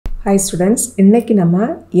Hi students, இன்னைக்கு நம்ம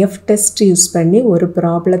F test use பண்ணி ஒரு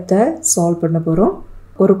ப்ராப்ளத்தை சால்வ் பண்ண போறோம்.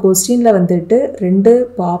 ஒரு क्वेश्चनல வந்துட்டு ரெண்டு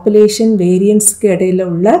பாப்புலேஷன் வேரியன்ஸ்க்கு இடையில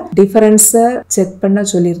உள்ள டிஃபரன்ஸை செக் பண்ண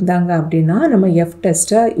சொல்லிருந்தாங்க அப்படினா நம்ம F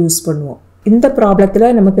test யூஸ் பண்ணுவோம். இந்த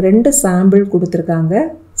ப்ராப்ளத்துல நமக்கு ரெண்டு சாம்பிள் கொடுத்திருக்காங்க.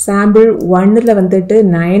 சாம்பிள் 1ல வந்துட்டு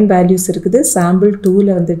 9 வேல்யூஸ் இருக்குது. சாம்பிள்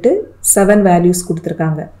 2ல வந்துட்டு 7 வேல்யூஸ்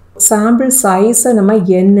கொடுத்திருக்காங்க. சாம்பிள் சைஸை நம்ம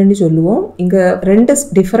என்னன்னு சொல்லுவோம். இங்க ரெண்டு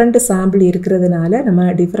டிஃபரண்ட் சாம்பிள் இருக்கிறதுனால நம்ம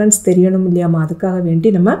டிஃபரன்ஸ் தெரியணும் இல்லையாமா, அதுக்காக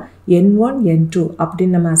வேண்டி நம்ம n1 n2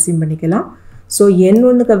 அப்படின்னு நம்ம அசீம் பண்ணிக்கலாம். ஸோ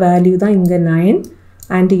n1க்கு வேல்யூ தான் இங்கே 9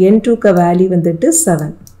 அண்ட் n2க்கு வேல்யூ வந்துட்டு 7.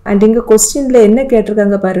 அண்ட் இங்கே கொஸ்டின்ல என்ன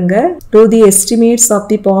கேட்டிருக்காங்க பாருங்க, to the estimates of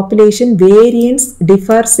the population variance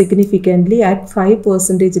differ significantly at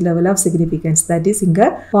 5% level of significance. That is இங்க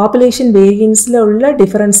population varianceல உள்ள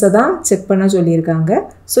டிஃபரன்ஸை தான் செக் பண்ண சொல்லியிருக்காங்க.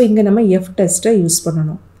 ஸோ இங்கே நம்ம F டெஸ்ட்டை யூஸ்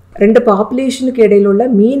பண்ணணும். ரெண்டு பாப்புலேஷனுக்கு இடையில உள்ள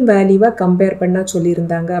மீன் வேல்யூவை கம்பேர் பண்ண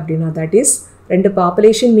சொல்லியிருந்தாங்க அப்படின்னா, தட் இஸ் ரெண்டு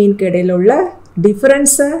பாப்புலேஷன் மீனுக்கு இடையில உள்ள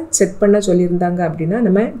டிஃபரன்ஸை செக் பண்ண சொல்லியிருந்தாங்க அப்படின்னா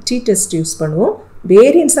நம்ம T டெஸ்ட் யூஸ் பண்ணுவோம்.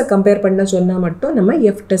 வேரியன்ஸை கம்பேர் பண்ண சொன்னால் மட்டும் நம்ம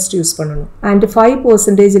F டெஸ்ட் யூஸ் பண்ணணும். அண்ட்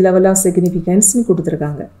 5% லெவல் ஆஃப் சிக்னிஃபிகன்ஸ்னு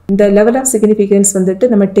கொடுத்துருக்காங்க. இந்த லெவல் ஆஃப் சிக்னிஃபிகன்ஸ் வந்துட்டு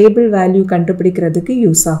நம்ம டேபிள் வேல்யூ கண்டுபிடிக்கிறதுக்கு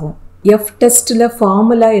யூஸ் ஆகும். F டெஸ்ட்டில்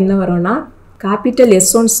ஃபார்முலா என்ன வரும்னா, capital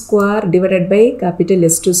S1 square divided by capital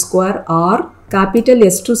S2 square R capital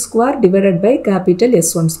S2 square divided by capital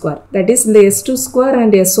S1 square. That is இந்த S2 square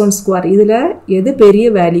and S1 square இதில் எது பெரிய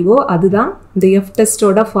வேல்யூவோ அதுதான் இந்த F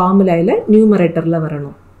டெஸ்ட்டோட ஃபார்முலாவில் நியூமரேட்டரில்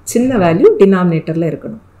வரணும். சின்ன வேல்யூ டினாமினேட்டரில்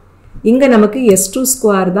இருக்கணும். இங்கே நமக்கு S2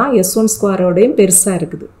 ஸ்கொயர் தான் S1 ஸ்கொயரோடையும் பெருசாக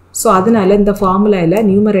இருக்குது. ஸோ அதனால இந்த ஃபார்முலாவில்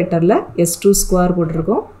நியூமரேட்டரில் S2 ஸ்கொயர்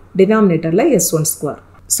போட்டிருக்கோம், டினாமினேட்டரில் S1 square.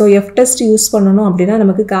 So F test use பண்ணணும் அப்படின்னா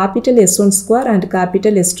நமக்கு capital S1 square and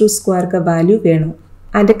capital S2 ஸ்கொயருக்கு வேல்யூ வேணும்.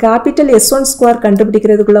 And capital S1 square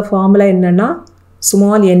கண்டுபிடிக்கிறதுக்குள்ள formula என்னன்னா,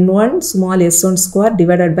 small n1 small S1 square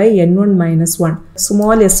divided by n1 minus 1.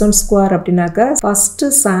 Small S1 square அப்படின்னாக்கா first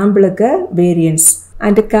சாம்பிளுக்கு variance.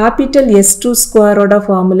 And capital S2 ஸ்கொயரோட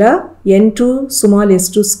formula n2 small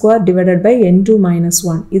S2 square divided by n2 minus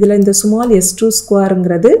 1. இதில் இந்த small S2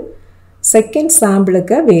 ஸ்கொயருங்கிறது second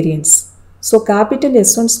சாம்பிளுக்கு variance. So capital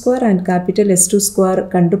S1 square and capital S2 square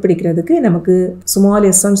கண்டுபிடிக்கிறதுக்கு நமக்கு small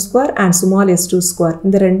S1 square and small S2 square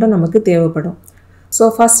இந்த ரெண்டும் நமக்கு தேவைப்படும். ஸோ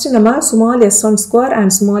ஃபர்ஸ்ட் நம்ம small S1 square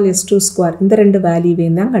and small S2 square இந்த ரெண்டு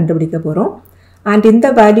வேல்யூவையும் தான் கண்டுபிடிக்க போகிறோம். அண்ட் இந்த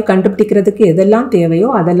வேல்யூ கண்டுபிடிக்கிறதுக்கு எதெல்லாம் தேவையோ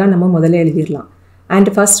அதெல்லாம் நம்ம முதல்ல எழுதிடலாம். அண்ட்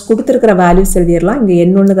ஃபர்ஸ்ட் கொடுத்துருக்கிற வேல்யூஸ் எழுதிடலாம். இங்கே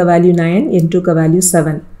n1க்கு வேல்யூ 9, n2க்கு வேல்யூ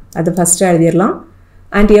 7. அது ஃபஸ்ட்டு எழுதிடலாம்.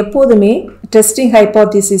 அண்ட் எப்போதுமே டெஸ்டிங்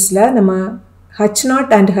ஹைப்போதீசிஸில் நம்ம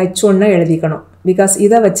H0 அண்ட் H1 எழுதிக்கணும். பிகாஸ்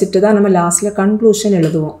இதை வச்சுட்டு தான் நம்ம லாஸ்ட்டில் கன்க்ளூஷன்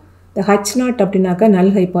எழுதுவோம். இந்த H0 அப்படின்னாக்கா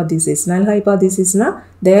நல் ஹைப்போதீசிஸ். நல் ஹைப்போதீசிஸ்னால்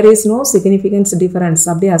there is no significance difference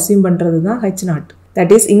அப்படி அசியூம் பண்ணுறது தான் H0.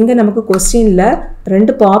 தட் இஸ் இங்கே நமக்கு கொஸ்டினில்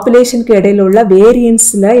ரெண்டு பாப்புலேஷனுக்கு இடையில உள்ள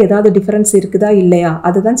வேரியன்ஸில் ஏதாவது டிஃபரன்ஸ் இருக்குதா இல்லையா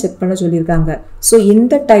அதுதான் செக் பண்ண சொல்லியிருக்காங்க. ஸோ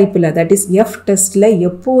இந்த டைப்பில் தட் இஸ் F டெஸ்ட்டில்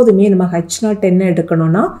எப்போதுமே நம்ம H0 என்ன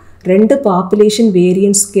எடுக்கணும்னா, ரெண்டு பாப்புலேஷன்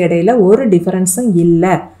வேரியன்ஸ்க்கு இடையில ஒரு டிஃபரன்ஸும்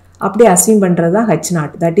இல்லை அப்படி அசியூம் பண்ணுறது தான் H0.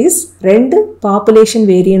 தட் இஸ் ரெண்டு பாப்புலேஷன்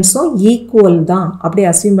வேரியன்ஸும் ஈக்குவல் தான் அப்படி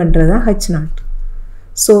அசியூம் பண்ணுறது தான் H0.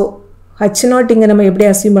 ஸோ H0 இங்கே நம்ம எப்படி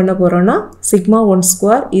அசியூம் பண்ண போகிறோம்னா, σ1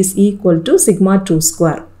 square is equal to σ2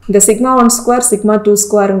 square. இந்த σ1 ஸ்கொயர் σ2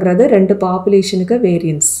 ஸ்கொயருங்கிறது ரெண்டு பாப்புலேஷனுக்கு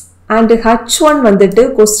வேரியன்ஸ். அண்ட் H1 வந்துட்டு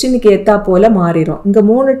கொஸ்டினுக்கு ஏற்றா போல் மாறிடும். இங்கே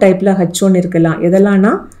 3 டைப்பில் H1 இருக்கலாம்.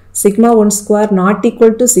 எதெல்லாம்னா σ1 ஸ்கொயர் நாட்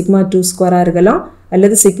ஈக்குவல் டு σ2 ஸ்கொயராக இருக்கலாம்,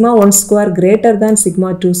 அல்லது σ1 ஸ்கொயர் கிரேட்டர் தான்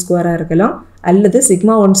σ2 ஸ்கொயராக இருக்கலாம், அல்லது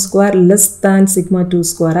σ1 ஸ்கொயர் லெஸ் தான் σ2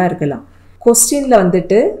 ஸ்கொயராக இருக்கலாம். கொஸ்டினில்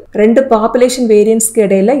வந்துட்டு ரெண்டு பாப்புலேஷன் வேரியன்ஸ்க்கு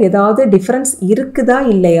இடையில ஏதாவது டிஃப்ரென்ஸ் இருக்குதா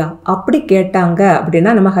இல்லையா அப்படி கேட்டாங்க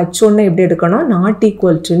அப்படின்னா நம்ம H1 எப்படி எடுக்கணும், நாட்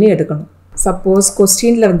ஈக்குவல் டுன்னு எடுக்கணும். சப்போஸ்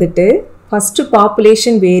கொஸ்டினில் வந்துட்டு first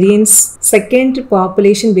population variance second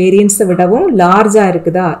population வேரியன்ஸை விடவும் லார்ஜாக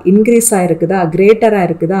இருக்குதா, இன்க்ரீஸாக இருக்குதா, கிரேட்டராக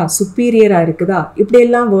இருக்குதா, சுப்பீரியராக இருக்குதா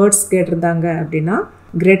இப்படியெல்லாம் வேர்ட்ஸ் கேட்டிருந்தாங்க அப்படின்னா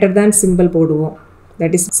கிரேட்டர் தான் சிம்பிள் போடுவோம்.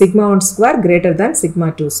 That is σ1 square greater than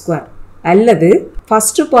σ2 square. அல்லது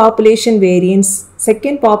first population variance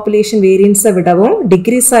second population வேரியன்ஸை விடவும்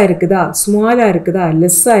டிக்ரீஸாக இருக்குதா, ஸ்மாலாக இருக்குதா,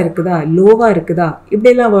 லெஸ்ஸாக இருக்குதா, லோவாக இருக்குதா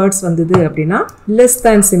இப்படியெல்லாம் வேர்ட்ஸ் வந்தது அப்படின்னா லெஸ்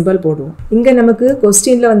தான் சிம்பிள் போடுவோம். இங்கே நமக்கு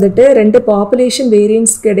கொஸ்டினில் வந்துட்டு ரெண்டு பாப்புலேஷன்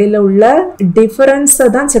வேரியன்ஸ்க்கு இடையில உள்ள டிஃபரன்ஸை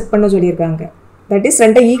தான் செக் பண்ண சொல்லியிருக்காங்க. தட் இஸ்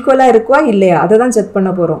ரெண்டு ஈக்குவலாக இருக்கா இல்லையா அதை தான் செக்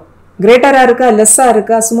பண்ண போகிறோம். கிரேட்டராக இருக்கா, லெஸ்ஸாக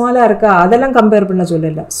இருக்கா, ஸ்மாலாக இருக்கா அதெல்லாம் கம்பேர் பண்ண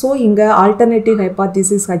சொல்லலை. ஸோ இங்கே ஆல்டர்னேட்டிவ்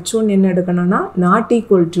ஹைப்போதீசிஸ் H1 என்ன எடுக்கணும்னா நாட்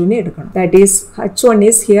ஈக்குவல் டுன்னு எடுக்கணும். That is H1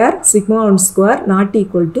 is here σ1 square not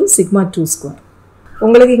equal to σ2 square.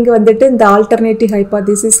 உங்களுக்கு இங்கே வந்துட்டு இந்த ஆல்டர்னேட்டிவ்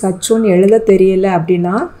ஹைபாதிசிஸ் H1 எழுத தெரியல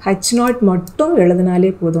அப்படின்னா H0 மட்டும்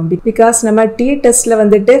எழுதினாலே போதும். பிகாஸ் நம்ம டி டெஸ்ட்டில்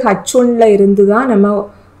வந்துட்டு H1ல இருந்து தான் நம்ம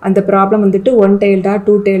அந்த ப்ராப்ளம் வந்துட்டு 1 tailed-ஆ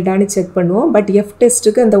 2 tailed-ஆன்னு செக் பண்ணுவோம். பட் எஃப்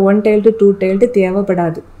டெஸ்ட்டுக்கு அந்த 1 tailed 2 tailed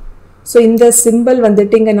தேவைப்படாது. ஸோ இந்த சிம்பிள்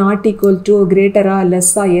வந்துட்டு இங்கே நாட் ஈக்குவல் டு கிரேட்டரா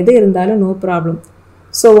லெஸ்ஸா எது இருந்தாலும் நோ ப்ராப்ளம்.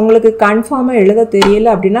 ஸோ உங்களுக்கு கன்ஃபார்மாக எழுத தெரியல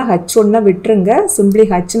அப்படின்னா H1 விட்டுருங்க, சிம்பிளி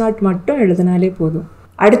H0 மட்டும் எழுதினாலே போதும்.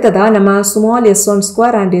 அடுத்ததா நம்ம small s1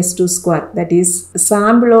 square and s2 square that is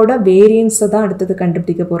சாம்பிளோட வேரியன்ஸை தான் அடுத்தது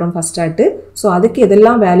கண்டுபிடிக்க போகிறோம் ஃபஸ்ட்டாட்டு. ஸோ அதுக்கு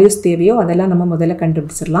எதெல்லாம் வேல்யூஸ் தேவையோ அதெல்லாம் நம்ம முதல்ல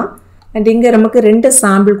கண்டுபிடிச்சிடலாம். அண்ட் இங்கே நமக்கு 2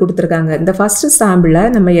 சாம்பிள் கொடுத்துருக்காங்க. இந்த ஃபஸ்ட்டு சாம்பிளை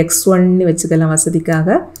நம்ம x1 வச்சுக்கலாம்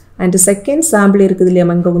வசதிக்காக. அண்ட் செகண்ட் சாம்பிள் இருக்குது இல்லையா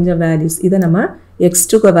இங்கே கொஞ்சம் வேல்யூஸ், இதை நம்ம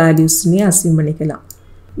x2 வேல்யூஸ்னே அசியூம் பண்ணிக்கலாம்.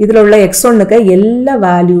 இதில் உள்ள x1க்கு எல்லா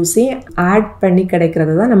வேல்யூஸையும் ஆட் பண்ணி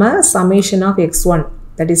கிடைக்கிறது தான் நம்ம summation of x1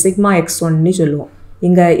 that is sigma x1ன்னு சொல்லுவோம்.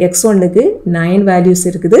 இங்கே x1க்கு 9 வேல்யூஸ்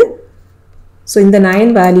இருக்குது. ஸோ இந்த 9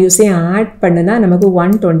 வேல்யூஸையும் ஆட் பண்ணுனா நமக்கு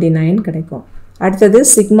 129 கிடைக்கும். அடுத்தது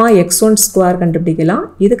சிக்மா x1 ஸ்கொயர் கண்டுபிடிக்கலாம்.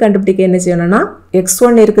 இது கண்டுபிடிக்க என்ன செய்யணும்னா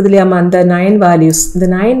x1 இருக்குது இல்லையாமா அந்த 9 வேல்யூஸ், இந்த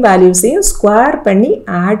 9 வேல்யூஸையும் ஸ்கொயர் பண்ணி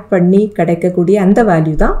ஆட் பண்ணி கிடைக்கக்கூடிய அந்த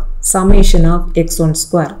வேல்யூ தான் summation of x1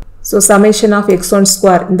 square. So summation of x1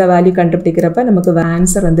 square இந்த வேல்யூ கண்டுபிடிக்கிறப்ப நமக்கு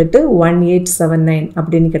ஆன்சர் வந்துட்டு 1879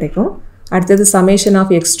 அப்படின்னு கிடைக்கும். அடுத்தது சமேஷன்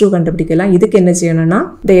ஆஃப் x2 கண்டுபிடிக்கலாம். இதுக்கு என்ன செய்யணும்னா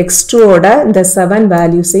இந்த x2ஓட இந்த 7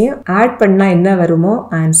 வேல்யூஸையும் ஆட் பண்ணால் என்ன வருமோ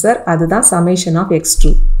ஆன்சர், அதுதான் சமேஷன் ஆஃப்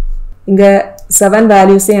x2. இங்கே 7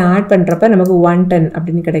 வேல்யூஸையும் ஆட் பண்ணுறப்ப நமக்கு 110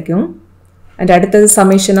 அப்படின்னு கிடைக்கும். அண்ட் அடுத்தது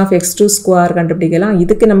சமேஷன் ஆஃப் x2 ஸ்கொயர் கண்டுபிடிக்கலாம்.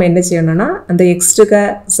 இதுக்கு நம்ம என்ன செய்யணும்னா அந்த x2க்கு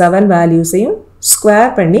 7 வேல்யூஸையும்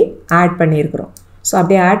ஸ்கொயர் பண்ணி ஆட் பண்ணியிருக்கிறோம். ஸோ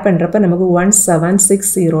அப்படியே ஆட் பண்ணுறப்ப நமக்கு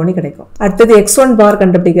 1760 கிடைக்கும். அடுத்தது x1 பார்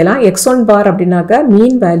கண்டுபிடிக்கலாம். x1 பார் அப்படின்னாக்கா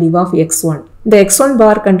மீன் வேல்யூ ஆஃப் x1. இந்த x1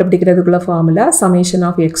 bar கண்டுபிடிக்கிறதுக்குள்ள formula summation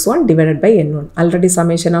of x1 divided by n1. Already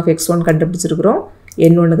summation of x1 கண்டுபிடிச்சிருக்கிறோம்.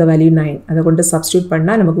 n1க்கு value 9, அதை கொண்டு சப்ஸ்டியூட்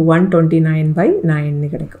பண்ணால் நமக்கு 129/9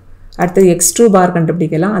 கிடைக்கும். அடுத்தது x2 பார்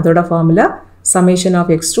கண்டுபிடிக்கலாம். அதோட formula summation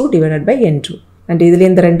of x2 divided by n2. And இதில்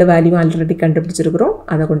இந்த 2 வேல்யூ ஆல்ரெடி கண்டுபிடிச்சிருக்கிறோம்,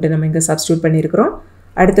 அதை கொண்டு நம்ம இங்கே சப்ஸ்டியூட் பண்ணியிருக்கிறோம்.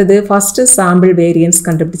 அடுத்தது ஃபஸ்ட்டு சாம்பிள் வேரியன்ஸ்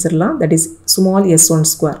கண்டுபிடிச்சிடலாம். That is small s1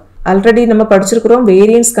 square. Already நம்ம படிச்சிருக்கிறோம்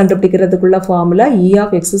variance கண்டுபிடிக்கிறதுக்குள்ள formula e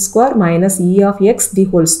of x square minus e of x the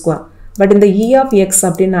whole square. But இந்த e ஆஃப் x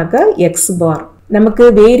அப்படின்னாக்கா x பார். நமக்கு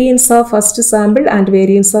variance of first sample and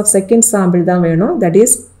variance of second sample தான் வேணும். That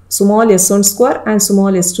is small s1 square and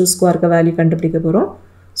small s2 ஸ்கொயருக்கு value கண்டுபிடிக்க போகிறோம்.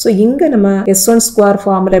 So இங்கே நம்ம s1 ஸ்கொயர்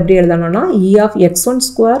ஃபார்முலா எப்படி எழுதணும்னா e of x1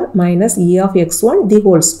 square minus e of x1 the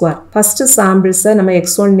whole square. First சாம்பிள்ஸை நம்ம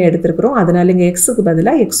x1 எடுத்துருக்கிறோம், அதனால இங்கே எக்ஸுக்கு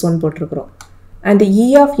பதிலாக x1 போட்டிருக்கிறோம். அண்ட் e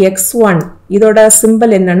ஆஃப் x1 இதோட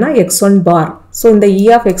சிம்பிள் என்னன்னா x1 பார். ஸோ இந்த e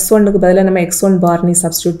ஆஃப் x1க்கு பதிலாக நம்ம x1 பார்னு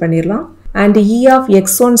சப்ஸ்டியூட் பண்ணிடலாம். And e of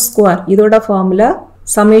x1 square இதோட formula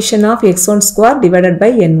summation of x1 square divided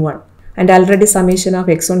by n1. And already summation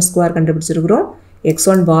of x1 square கண்டுபிடிச்சிருக்கிறோம்,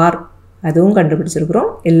 x1 பார் அதுவும் கண்டுபிடிச்சிருக்கிறோம்.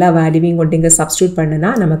 எல்லா வேல்யூவையும் கொண்டு இங்கே சப்ஸ்டியூட் பண்ணுனா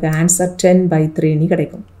நமக்கு ஆன்சர் 10/3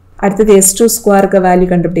 கிடைக்கும். அடுத்தது s2 ஸ்கொயருக்கு வேல்யூ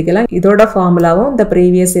கண்டுபிடிக்கலாம். இதோட ஃபார்முலாவும் இந்த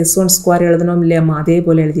ப்ரீவியஸ் s1 ஸ்கொயர் எழுதணும் இல்லையாமா, அதே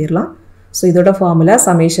போல் எழுதிடலாம். ஸோ இதோட formula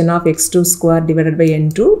summation of x2 square divided by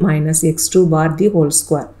n2 minus x2 bar the whole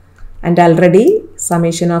square. And already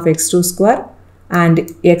summation of x2 square and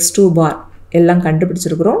x2 பார் எல்லாம்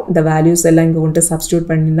கண்டுபிடிச்சிருக்கிறோம். இந்த வேல்யூஸ் எல்லாம் இங்கே கொண்டு சப்ஸ்டியூட்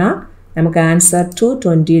பண்ணினா நமக்கு ஆன்சர்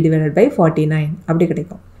 220 டிவைடட் பை 49 அப்படி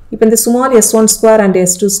கிடைக்கும். இப்போ இந்த small s1 square and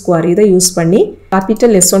s2 square இதை யூஸ் பண்ணி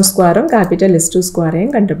கேபிட்டல் s1 ஸ்கொயரும் கேபிட்டல் s2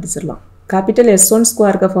 ஸ்கொயரையும் கண்டுபிடிச்சிடலாம். கேபிட்டல் s1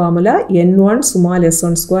 ஸ்கொயருக்கு formula n1 small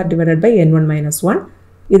s1 square divided by n1 minus 1.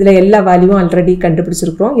 இதில் எல்லா வேல்யூவும் ஆல்ரெடி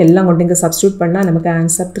கண்டுபிடிச்சிருக்கிறோம், எல்லாம் கொண்டு இங்கே சப்ஸ்டியூட் பண்ணால் நமக்கு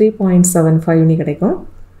ஆன்சர் 3.75 கிடைக்கும்.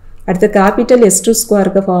 அடுத்து கேபிட்டல் s2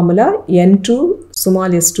 ஸ்கொயருக்கு formula n2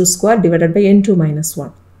 small s2 square divided by n2 minus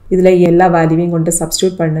 1. இதில் எல்லா வேல்யூவையும் கொண்டு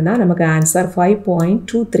சப்ஸ்டியூட் பண்ணுனா நமக்கு ஆன்சர்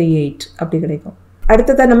 5.238 அப்படி கிடைக்கும்.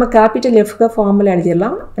 அடுத்ததாக நம்ம கேபிட்டல் எஃப்க்கு ஃபார்முலா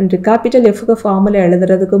எழுதிடலாம். அண்ட் கேபிட்டல் எஃப்க்கு ஃபார்முலா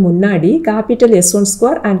எழுதுறதுக்கு முன்னாடி capital s1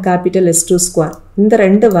 square and capital s2 square இந்த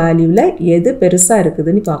 2 வேல்யூவில் எது பெருசாக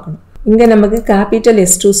இருக்குதுன்னு பார்க்கணும். இங்கே நமக்கு கேபிட்டல்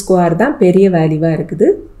s2 ஸ்கொயர் தான் பெரிய வேல்யூவாக இருக்குது.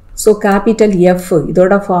 ஸோ கேபிட்டல் எஃப்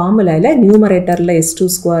இதோட ஃபார்முலாவில் நியூமரேட்டரில் s2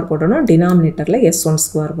 ஸ்கொயர் போடணும், டினாமினேட்டரில் s1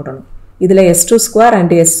 ஸ்கொயர் போடணும். இதில் s2 square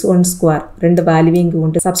and s1 square 2 வேல்யூவையும் இங்கே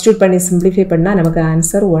உண்டு சப்ஸ்டியூட் பண்ணி சிம்பிளிஃபை பண்ணால் நமக்கு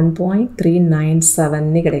ஆன்சர்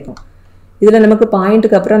 1.397 கிடைக்கும். இதில் நமக்கு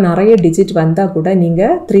பாயிண்ட்டுக்கு அப்புறம் நிறைய டிஜிட் வந்தால் கூட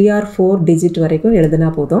நீங்கள் 3 or 4 டிஜிட் வரைக்கும் எழுதினா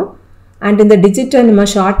போதும். அண்ட் இந்த டிஜிட்டை நம்ம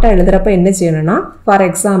ஷார்ட்டாக எழுதுறப்ப என்ன செய்யணும்னா, ஃபார்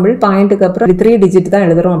எக்ஸாம்பிள் பாயிண்ட்டுக்கு அப்புறம் 3 டிஜிட் தான்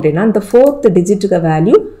எழுதுறோம் அப்படின்னா இந்த 4th டிஜிட்டுக்கு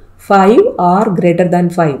value 5 or greater than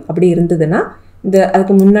 5 அப்படி இருந்ததுன்னா இந்த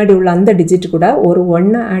அதுக்கு முன்னாடி உள்ள அந்த டிஜிட் கூட ஒரு 1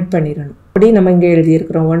 ஆட் பண்ணிடணும். அப்படி நம்ம இங்கே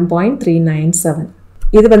எழுதியிருக்கிறோம் 1.397.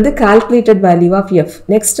 இது வந்து calculated value of f.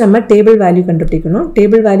 Next நம்ம table value கண்டுபிடிக்கணும்.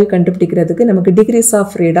 Table value கண்டுபிடிக்கிறதுக்கு நமக்கு degrees of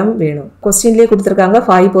freedom வேணும். Questionலயே கொடுத்திருக்காங்க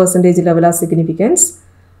 5% level of significance.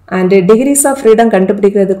 And degrees of freedom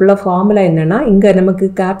கண்டுபிடிக்கிறதுக்குள்ள formula என்னன்னா, இங்க நமக்கு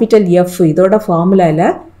capital F இதோட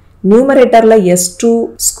formulaல numeratorல S2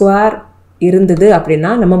 square இருந்தது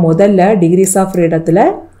அப்படின்னா நம்ம முதல்ல degrees of freedomத்துல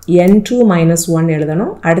n2 minus 1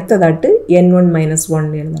 எழுதணும். அடுத்ததாட்டு n1 minus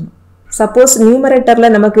 1 எழுதணும். Suppose numeratorல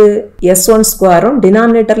நமக்கு s1 squareம்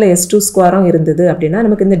denominatorல s2 squareம் இருந்தது அப்படின்னா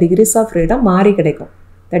நமக்கு இந்த degrees of freedom மாறி கிடைக்கும்.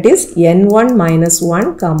 That is n1 minus 1,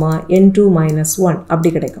 n2 minus 1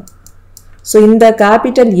 அப்படி கிடைக்கும். So இந்த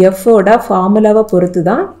capital F ஓட formulaவை பொறுத்து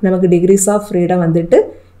தான் நமக்கு degrees of freedom வந்துட்டு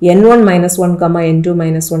n1 minus 1, n2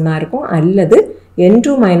 minus 1 இருக்கும் அல்லது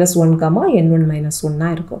n2 minus 1, n1 minus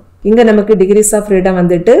 1 இருக்கும். இங்க நமக்கு degrees of freedom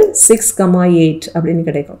வந்துட்டு 6, 8 அப்படின்னு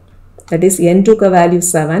கிடைக்கும். That is n2 ka value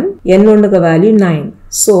 7, n1 ka value 9.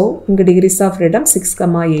 So, இங்க degrees of freedom 6,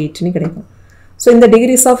 8 னு கிடைக்கும். So, இந்த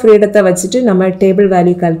degrees of freedom வச்சிட்டு நம்ம table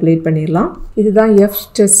value calculate பண்ணிரலாம். இதுதான் F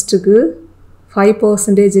testக்கு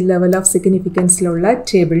 5% level of significance உள்ள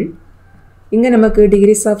table. இங்க நமக்கு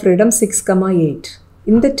degrees of freedom 6, 8.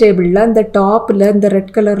 இந்த tableல இந்த topல இந்த red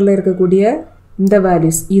colorல இருக்கக்கூடிய இந்த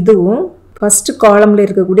values இதுவும் first columnல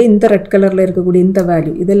இருக்கக்கூடிய இந்த red colorல இருக்கக்கூடிய இந்த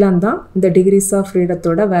value இதெல்லாம் தான் இந்த degrees of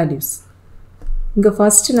freedomத்தோட values. இங்க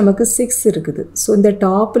first நமக்கு 6 இருக்குது. So இந்த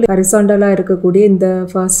topல horizontally இருக்கக்கூடிய இந்த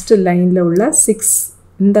first lineல உள்ள 6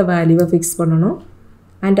 இந்த வேல்யூவை fix பண்ணனும்.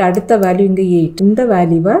 and அடுத்த வேல்யூ இங்க 8. இந்த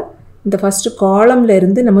வேல்யூவை இந்த first columnல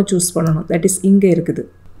இருந்து நம்ம choose பண்ணனும். that is இங்க இருக்குது.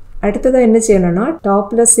 அடுத்ததா என்ன செய்யணும்னா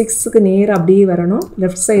topல 6க்கு நேரா அப்படியே வரணும்.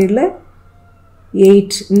 left sideல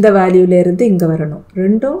 8 இந்த வேல்யூல இருந்து இங்க வரணும்.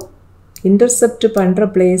 ரெண்டும் intercept பண்ற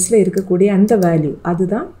பிளேஸ்ல இருக்கக்கூடிய அந்த வேல்யூ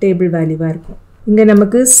அதுதான் டேபிள் வேல்யூவா இருக்கும். இங்க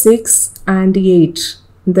நமக்கு 6 and 8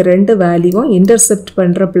 இந்த ரெண்டு வேல்யூவும் intercept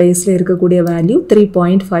பண்ற பிளேஸ்ல இருக்கக்கூடிய வேல்யூ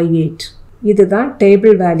 3.58. இதுதான்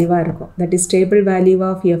டேபிள் வேல்யூவா இருக்கும். that is table value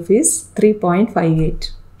of f is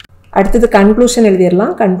 3.58. அடுத்து கன்க்ளூஷன்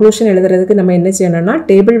எழுதிரலாம். கன்க்ளூஷன் எழுதுறதுக்கு நம்ம என்ன செய்யணும்னா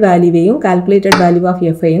table வேல்யூவையும் calculated value of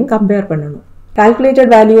f ஐயும் கம்பேர் பண்ணனும். calculated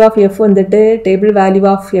value of f வந்துட்டு டேபிள் வேல்யூ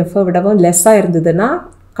of f விடவும் லெஸ்ஸா இருந்ததுன்னா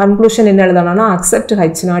conclusion என்ன எழுதணும்னா accept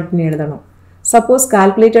h0 னு எழுதணும். Suppose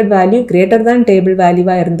calculated value greater than table value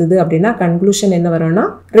இருந்தது அப்படின்னா conclusion என்ன வரும்னா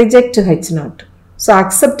reject h0. So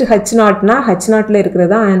accept h0 னா h0ல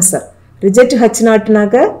இருக்குறது ஆன்சர். reject h0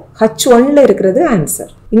 னாக h1 ல இருக்குறது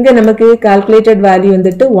ஆன்சர். இங்க நமக்கு calculated value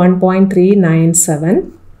வந்துட்டு 1.397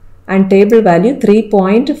 and table value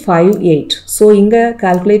 3.58. So இங்க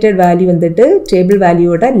calculated value வந்துட்டு table value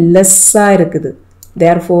ஓட லெஸ்ஸா இருக்குது.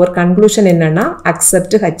 Therefore conclusion என்னன்னா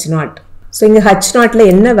accept h0. So இங்க h0ல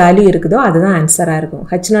என்ன வேல்யூ இருக்குதோ அதுதான் ஆன்சரா இருக்கும்.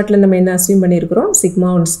 h0ல நம்ம என்ன அஸ்யூம் பண்ணியிருக்கிறோம்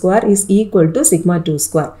sigma 1 square is equal to sigma 2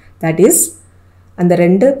 square. That is அந்த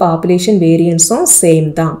ரெண்டு பாப்புலேஷன் வேரியன்ஸும் சேம்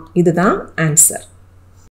தான். இதுதான் ஆன்சர்.